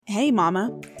Hey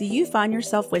mama, do you find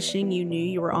yourself wishing you knew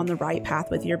you were on the right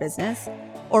path with your business?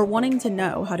 Or wanting to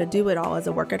know how to do it all as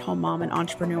a work-at-home mom and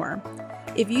entrepreneur?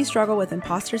 If you struggle with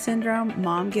imposter syndrome,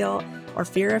 mom guilt, or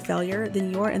fear of failure,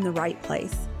 then you're in the right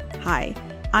place. Hi,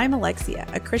 I'm Alexia,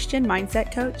 a Christian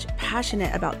mindset coach,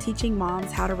 passionate about teaching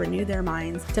moms how to renew their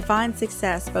minds to find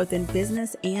success both in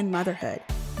business and motherhood.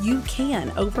 You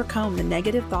can overcome the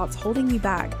negative thoughts holding you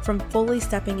back from fully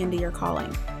stepping into your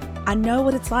calling. I know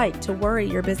what it's like to worry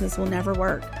your business will never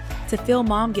work, to feel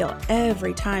mom guilt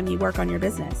every time you work on your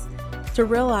business, to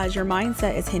realize your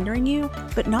mindset is hindering you,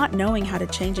 but not knowing how to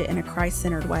change it in a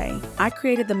Christ-centered way. I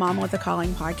created the Mama with a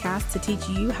Calling podcast to teach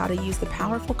you how to use the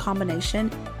powerful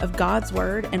combination of God's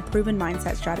Word and proven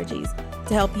mindset strategies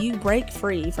to help you break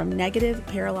free from negative,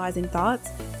 paralyzing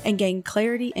thoughts and gain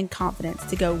clarity and confidence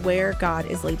to go where God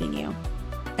is leading you.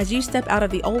 As you step out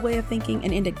of the old way of thinking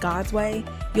and into God's way,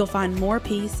 you'll find more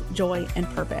peace, joy, and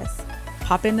purpose.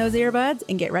 Pop in those earbuds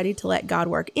and get ready to let God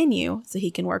work in you so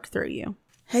He can work through you.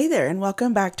 Hey there, and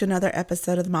welcome back to another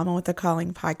episode of the Mama with a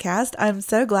Calling podcast. I'm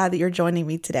so glad that you're joining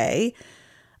me today.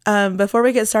 Before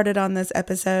we get started on this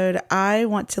episode, I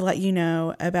want to let you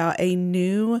know about a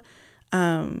new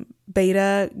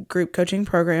beta group coaching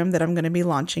program that I'm going to be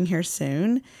launching here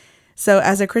soon. So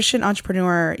as a Christian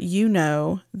entrepreneur, you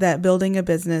know that building a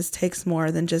business takes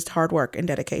more than just hard work and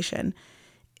dedication.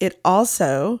 It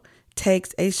also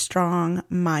takes a strong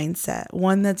mindset,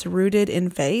 one that's rooted in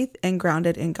faith and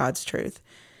grounded in God's truth.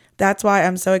 That's why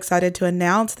I'm so excited to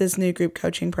announce this new group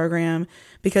coaching program,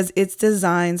 because it's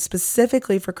designed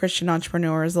specifically for Christian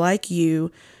entrepreneurs like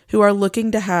you who are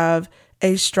looking to have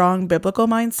a strong biblical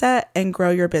mindset and grow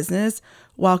your business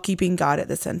while keeping God at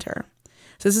the center.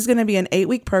 So this is going to be an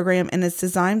 8-week program, and it's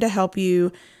designed to help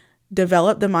you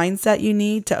develop the mindset you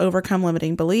need to overcome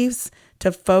limiting beliefs,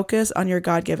 to focus on your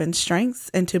God-given strengths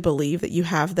and to believe that you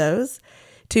have those,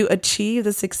 to achieve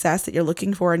the success that you're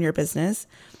looking for in your business,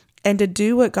 and to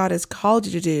do what God has called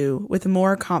you to do with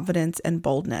more confidence and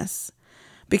boldness.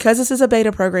 Because this is a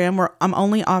beta program where I'm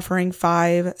only offering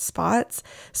 5 spots,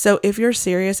 so if you're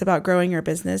serious about growing your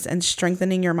business and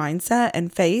strengthening your mindset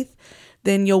and faith,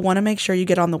 then you'll want to make sure you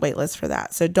get on the wait list for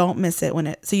that. So don't miss it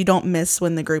so you don't miss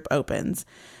when the group opens.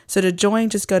 So to join,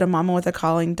 just go to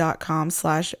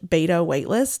mamawithacalling.com/beta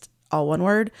waitlist, all one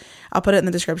word. I'll put it in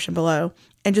the description below,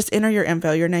 and just enter your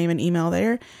info, your name and email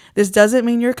there. This doesn't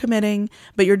mean you're committing,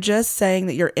 but you're just saying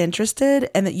that you're interested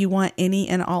and that you want any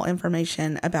and all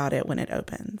information about it when it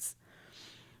opens.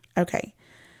 Okay.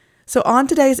 So on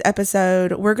today's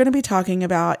episode, we're going to be talking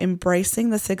about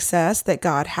embracing the success that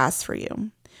God has for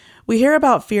you. We hear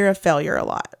about fear of failure a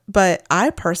lot, but I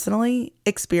personally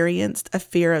experienced a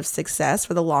fear of success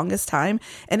for the longest time,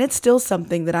 and it's still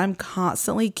something that I'm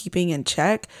constantly keeping in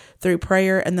check through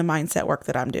prayer and the mindset work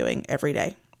that I'm doing every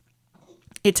day.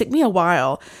 It took me a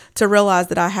while to realize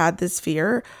that I had this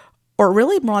fear, or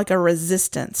really more like a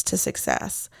resistance to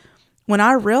success. When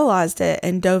I realized it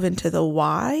and dove into the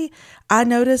why, I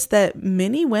noticed that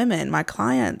many women, my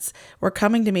clients, were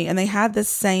coming to me and they had the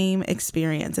same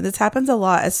experience. And this happens a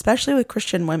lot, especially with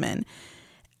Christian women.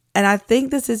 And I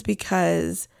think this is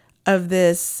because of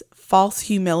this false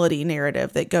humility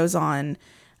narrative that goes on.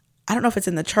 I don't know if it's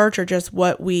in the church or just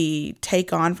what we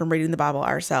take on from reading the Bible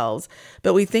ourselves,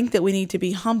 but we think that we need to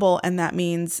be humble, and that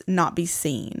means not be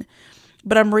seen.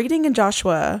 But I'm reading in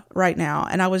Joshua right now,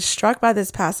 and I was struck by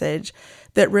this passage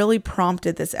that really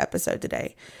prompted this episode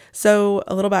today. So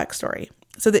a little backstory.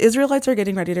 So the Israelites are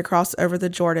getting ready to cross over the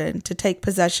Jordan to take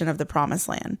possession of the promised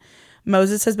land.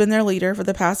 Moses has been their leader for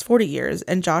the past 40 years,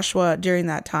 and Joshua during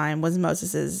that time was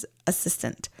Moses'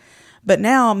 assistant. But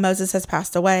now Moses has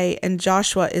passed away, and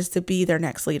Joshua is to be their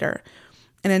next leader.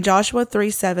 And in Joshua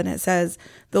 3:7, it says,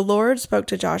 "The Lord spoke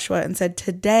to Joshua and said,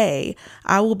 'Today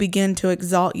I will begin to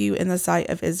exalt you in the sight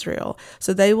of Israel,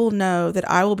 so they will know that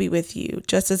I will be with you,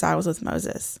 just as I was with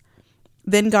Moses.'"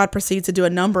 Then God proceeds to do a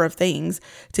number of things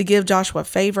to give Joshua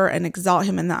favor and exalt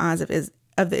him in the eyes of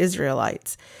the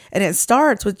Israelites. And it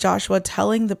starts with Joshua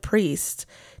telling the priest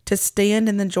to stand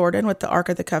in the Jordan with the Ark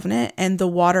of the Covenant, and the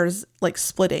waters like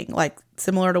splitting, like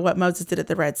similar to what Moses did at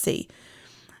the Red Sea.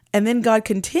 And then God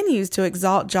continues to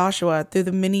exalt Joshua through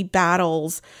the many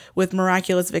battles with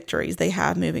miraculous victories they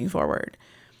have moving forward.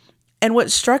 And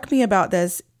what struck me about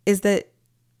this is that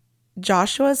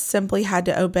Joshua simply had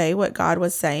to obey what God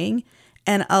was saying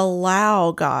and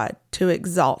allow God to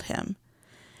exalt him.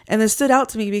 And this stood out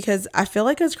to me because I feel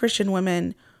like as Christian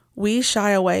women, we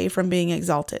shy away from being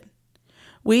exalted.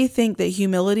 We think that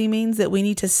humility means that we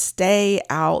need to stay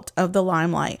out of the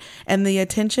limelight and the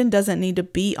attention doesn't need to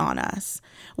be on us.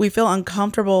 We feel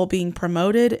uncomfortable being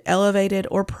promoted, elevated,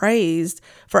 or praised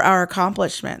for our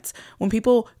accomplishments. When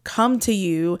people come to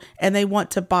you and they want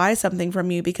to buy something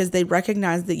from you because they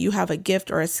recognize that you have a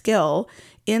gift or a skill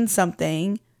in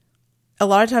something, a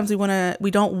lot of times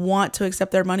we don't want to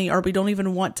accept their money, or we don't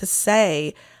even want to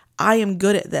say, I am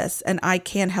good at this and I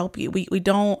can help you. We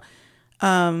feel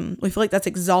like that's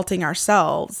exalting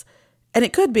ourselves, and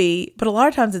it could be, but a lot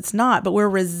of times it's not, but we're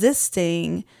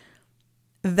resisting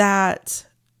that,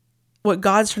 what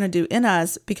God's trying to do in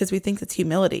us, because we think it's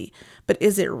humility. But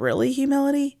is it really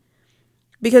humility?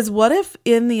 Because what if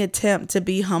in the attempt to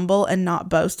be humble and not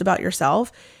boast about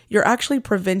yourself, you're actually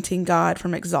preventing God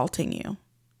from exalting you?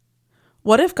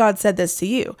 What if God said this to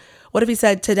you? What if he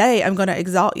said, today I'm going to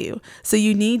exalt you. So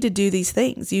you need to do these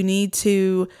things. You need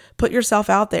to put yourself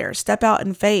out there, step out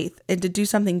in faith, and to do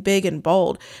something big and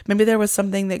bold. Maybe there was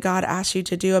something that God asked you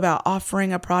to do about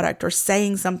offering a product or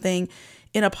saying something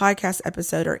in a podcast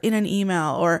episode or in an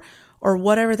email or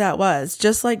whatever that was.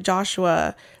 Just like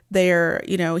Joshua there,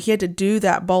 he had to do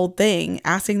that bold thing,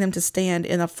 asking them to stand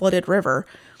in a flooded river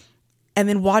and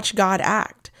then watch God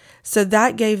act. So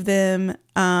that gave them,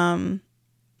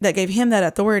 that gave him that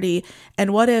authority.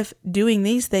 And what if doing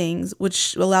these things,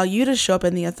 which allow you to show up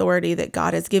in the authority that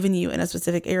God has given you in a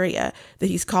specific area that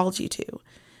he's called you to?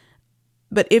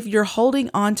 But if you're holding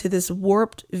on to this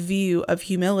warped view of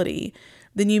humility,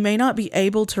 then you may not be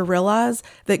able to realize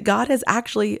that God is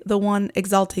actually the one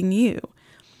exalting you.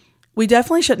 We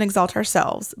definitely shouldn't exalt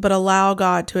ourselves, but allow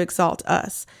God to exalt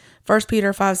us. 1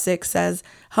 Peter 5:6 says,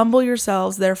 humble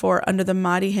yourselves, therefore, under the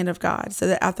mighty hand of God, so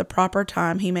that at the proper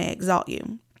time he may exalt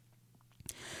you.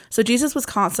 So Jesus was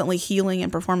constantly healing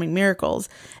and performing miracles,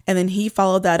 and then he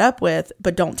followed that up with,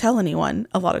 but don't tell anyone,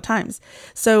 a lot of times.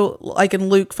 So like in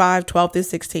Luke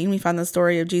 5:12-16, we find the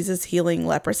story of Jesus healing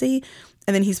leprosy,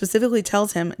 and then he specifically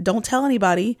tells him, don't tell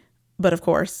anybody, but of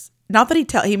course, not that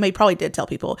he probably did tell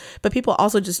people, but people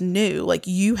also just knew, like,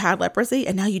 you had leprosy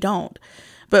and now you don't.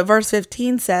 But verse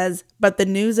 15 says, but the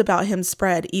news about him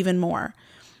spread even more.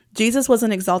 Jesus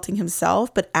wasn't exalting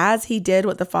himself, but as he did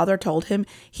what the Father told him,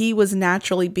 he was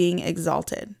naturally being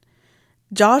exalted.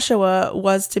 Joshua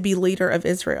was to be leader of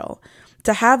Israel.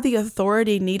 To have the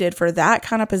authority needed for that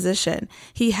kind of position,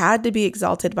 he had to be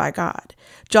exalted by God.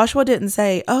 Joshua didn't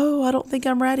say, oh, I don't think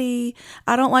I'm ready.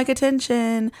 I don't like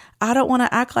attention. I don't want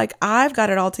to act like I've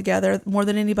got it all together more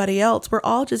than anybody else. We're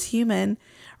all just human,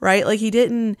 right? Like, he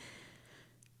didn't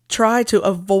try to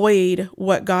avoid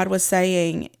what God was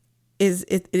saying.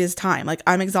 It is time. Like,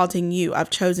 I'm exalting you. I've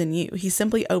chosen you. He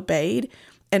simply obeyed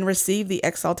and received the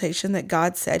exaltation that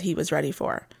God said he was ready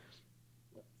for.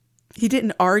 He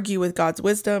didn't argue with God's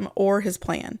wisdom or his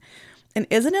plan. And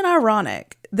isn't it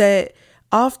ironic that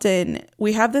often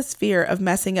we have this fear of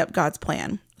messing up God's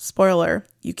plan? Spoiler,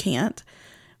 you can't.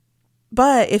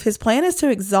 But if his plan is to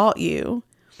exalt you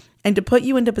and to put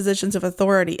you into positions of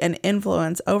authority and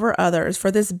influence over others for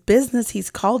this business he's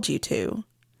called you to,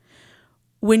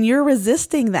 when you're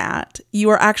resisting that, you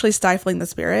are actually stifling the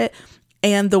Spirit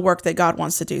and the work that God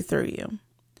wants to do through you.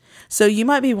 So you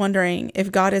might be wondering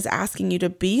if God is asking you to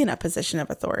be in a position of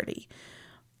authority.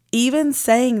 Even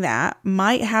saying that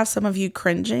might have some of you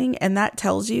cringing, and that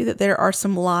tells you that there are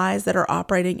some lies that are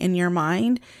operating in your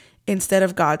mind instead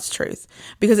of God's truth.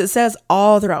 Because it says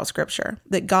all throughout Scripture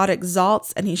that God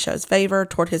exalts and he shows favor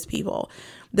toward his people,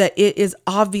 that it is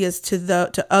obvious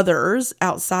to others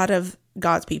outside of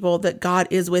God's people that God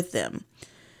is with them.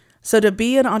 So to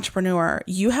be an entrepreneur,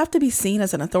 you have to be seen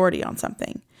as an authority on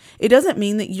something. It doesn't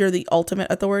mean that you're the ultimate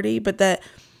authority, but that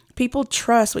people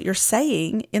trust what you're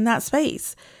saying in that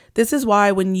space. This is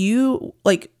why when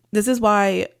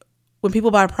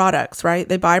people buy products, right?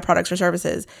 They buy products or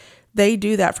services. They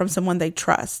do that from someone they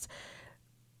trust.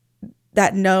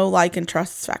 That know, like, and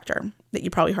trust factor that you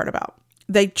probably heard about.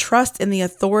 They trust in the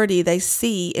authority they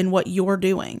see in what you're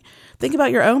doing. Think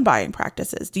about your own buying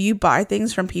practices. Do you buy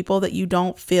things from people that you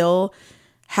don't feel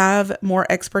have more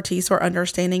expertise or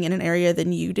understanding in an area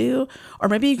than you do? Or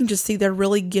maybe you can just see they're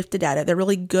really gifted at it. They're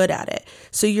really good at it.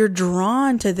 So you're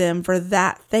drawn to them for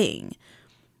that thing.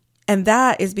 And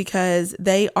that is because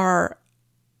they are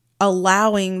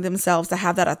allowing themselves to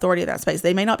have that authority in that space.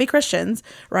 They may not be Christians,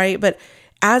 right? But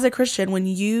as a Christian, when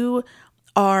you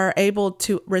are able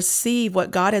to receive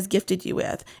what God has gifted you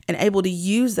with and able to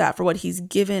use that for what he's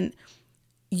given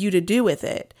you to do with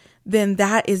it, then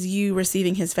that is you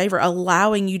receiving his favor,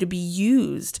 allowing you to be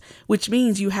used, which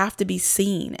means you have to be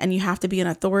seen and you have to be an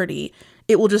authority.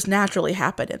 It will just naturally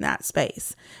happen in that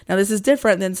space. Now, this is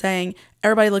different than saying,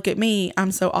 everybody look at me,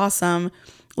 I'm so awesome.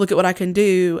 look at what I can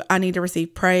do. I need to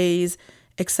receive praise,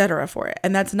 etc. for it.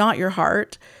 And that's not your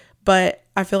heart. But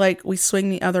I feel like we swing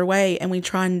the other way and we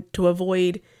try to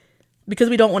avoid, because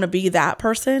we don't want to be that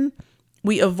person,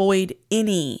 we avoid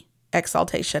any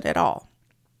exaltation at all.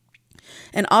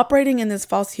 And operating in this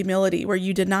false humility where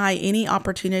you deny any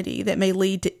opportunity that may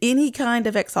lead to any kind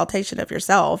of exaltation of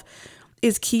yourself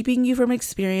is keeping you from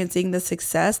experiencing the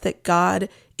success that God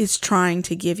is trying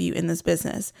to give you in this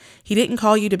business. He didn't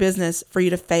call you to business for you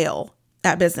to fail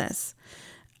at business.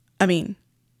 I mean,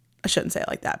 I shouldn't say it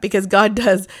like that, because God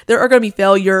does. There are going to be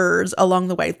failures along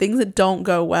the way, things that don't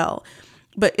go well.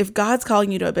 But if God's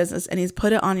calling you to a business and he's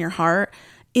put it on your heart,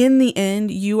 in the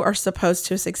end, you are supposed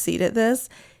to succeed at this.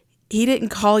 He didn't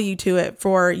call you to it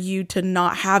for you to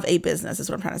not have a business, is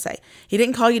what I'm trying to say. He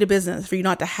didn't call you to business for you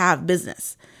not to have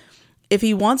business. If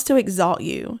he wants to exalt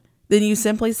you, then you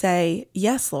simply say,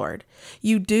 yes, Lord.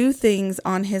 You do things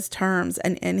on his terms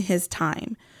and in his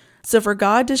time. So for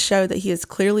God to show that he is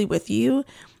clearly with you,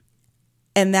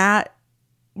 and that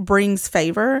brings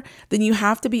favor, then you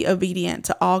have to be obedient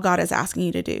to all God is asking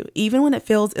you to do, even when it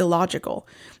feels illogical.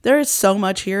 There is so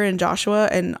much here in Joshua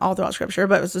and all throughout scripture,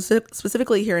 but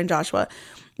specifically here in Joshua,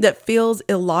 that feels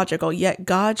illogical, yet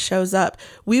God shows up.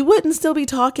 We wouldn't still be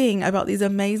talking about these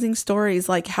amazing stories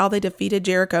like how they defeated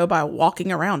Jericho by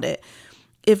walking around it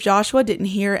if Joshua didn't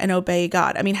hear and obey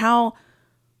God. I mean, how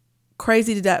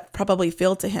crazy did that probably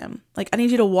feel to him? Like, I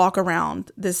need you to walk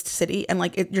around this city and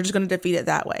you're just going to defeat it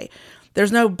that way.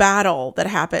 There's no battle that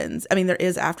happens. I mean, there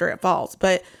is after it falls,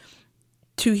 but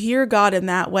to hear God in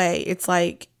that way, it's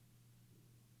like,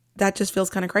 that just feels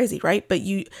kind of crazy, right? But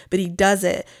he does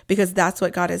it because that's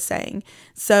what God is saying.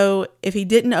 So if he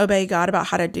didn't obey God about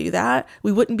how to do that,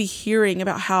 we wouldn't be hearing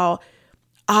about how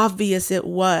obvious it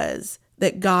was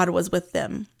that God was with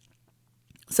them.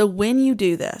 So when you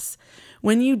do this,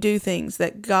 when you do things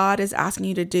that God is asking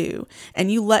you to do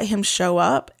and you let him show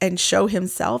up and show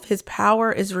himself, his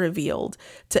power is revealed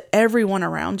to everyone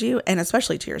around you and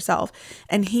especially to yourself,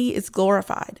 and he is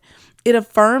glorified. It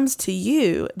affirms to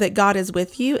you that God is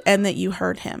with you and that you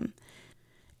heard him.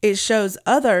 It shows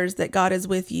others that God is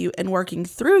with you and working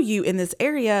through you in this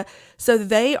area, so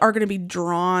they are going to be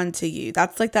drawn to you.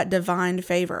 That's like that divine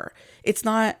favor. It's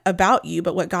not about you,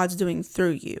 but what God's doing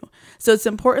through you. So it's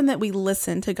important that we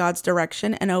listen to God's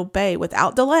direction and obey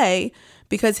without delay,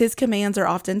 because his commands are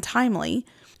often timely.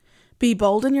 Be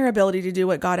bold in your ability to do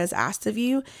what God has asked of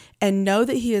you, and know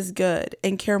that he is good,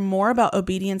 and care more about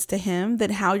obedience to him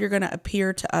than how you're going to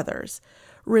appear to others.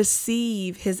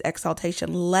 Receive his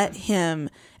exaltation. Let him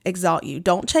exalt you.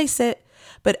 Don't chase it,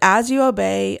 but as you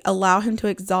obey, allow him to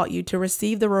exalt you to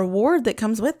receive the reward that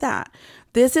comes with that.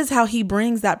 This is how he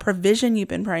brings that provision you've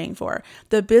been praying for,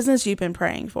 the business you've been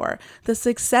praying for, the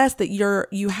success that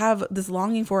you have this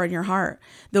longing for in your heart,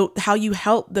 how you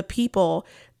help the people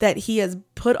that he has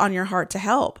put on your heart to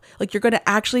help. Like, you're going to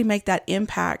actually make that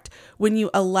impact when you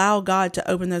allow God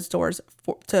to open those doors,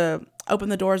 to open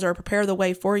the doors or prepare the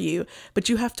way for you, but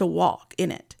you have to walk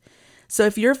in it. So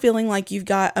if you're feeling like you've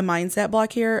got a mindset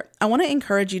block here, I want to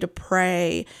encourage you to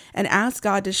pray and ask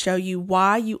God to show you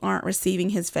why you aren't receiving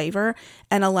his favor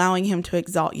and allowing him to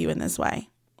exalt you in this way.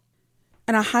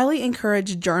 And I highly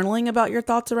encourage journaling about your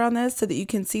thoughts around this so that you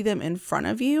can see them in front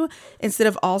of you instead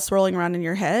of all swirling around in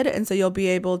your head. And so you'll be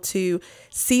able to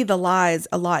see the lies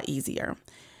a lot easier.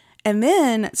 And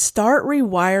then start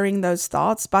rewiring those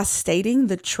thoughts by stating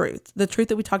the truth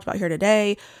that we talked about here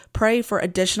today. Pray for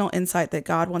additional insight that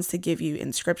God wants to give you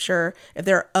in scripture. If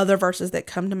there are other verses that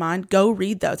come to mind, go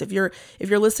read those. If you're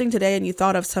listening today and you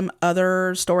thought of some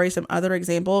other story, some other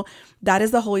example, that is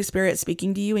the Holy Spirit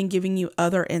speaking to you and giving you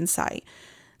other insight.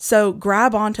 So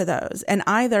grab onto those and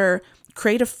either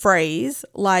create a phrase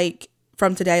like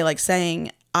from today, like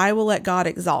saying, I will let God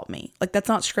exalt me. Like, that's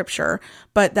not scripture,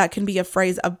 but that can be a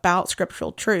phrase about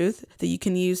scriptural truth that you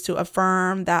can use to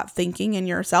affirm that thinking in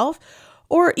yourself,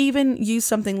 or even use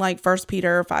something like 1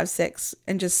 Peter 5:6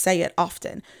 and just say it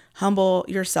often. Humble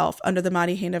yourself under the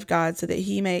mighty hand of God so that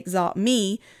he may exalt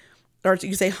me. Or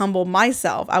you say, humble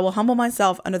myself. I will humble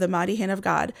myself under the mighty hand of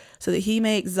God so that he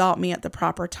may exalt me at the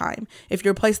proper time. If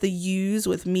you replace the yous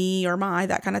with me or my,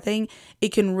 that kind of thing,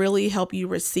 it can really help you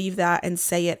receive that and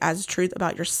say it as truth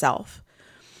about yourself.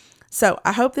 So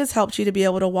I hope this helps you to be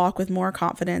able to walk with more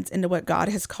confidence into what God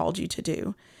has called you to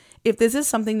do. If this is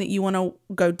something that you want to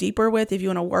go deeper with, if you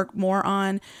want to work more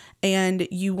on, and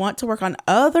you want to work on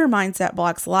other mindset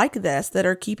blocks like this that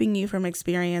are keeping you from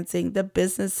experiencing the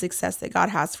business success that God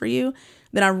has for you,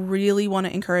 then I really want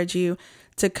to encourage you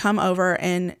to come over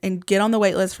and get on the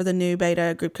wait list for the new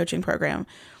beta group coaching program.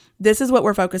 This is what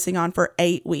we're focusing on for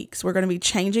 8 weeks. We're going to be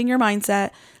changing your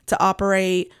mindset to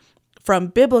operate from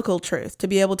biblical truth to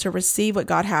be able to receive what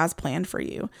God has planned for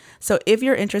you. So if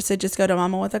you're interested, just go to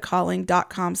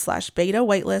mamawithacalling.com/beta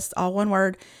waitlist, all one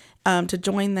word, to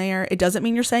join there. It doesn't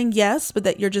mean you're saying yes, but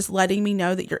that you're just letting me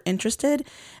know that you're interested.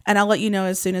 And I'll let you know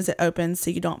as soon as it opens so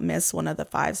you don't miss one of the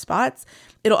 5 spots.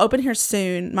 It'll open here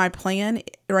soon. My plan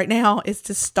right now is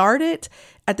to start it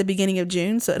at the beginning of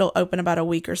June. So it'll open about a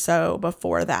week or so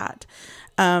before that.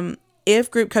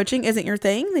 If group coaching isn't your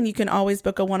thing, then you can always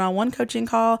book a one-on-one coaching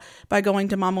call by going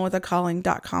to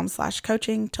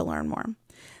mamawithacalling.com/coaching to learn more.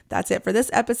 That's it for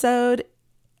this episode.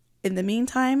 In the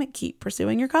meantime, keep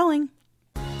pursuing your calling.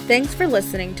 Thanks for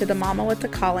listening to the Mama with a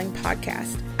Calling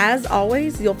podcast. As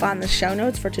always, you'll find the show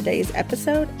notes for today's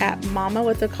episode at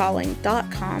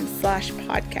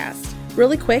mamawithacalling.com/podcast.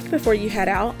 Really quick before you head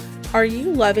out, are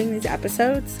you loving these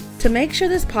episodes? To make sure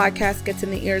this podcast gets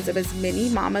in the ears of as many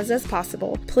mamas as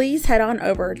possible, please head on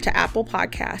over to Apple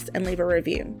Podcasts and leave a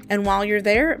review. And while you're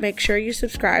there, make sure you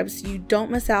subscribe so you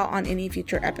don't miss out on any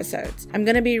future episodes. I'm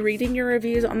going to be reading your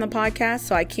reviews on the podcast,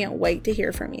 so I can't wait to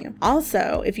hear from you.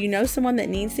 Also, if you know someone that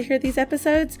needs to hear these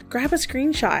episodes, grab a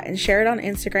screenshot and share it on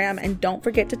Instagram, and don't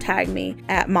forget to tag me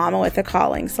at Mama with a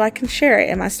Calling so I can share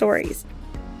it in my stories.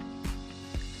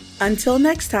 Until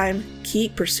next time,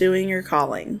 keep pursuing your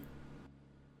calling.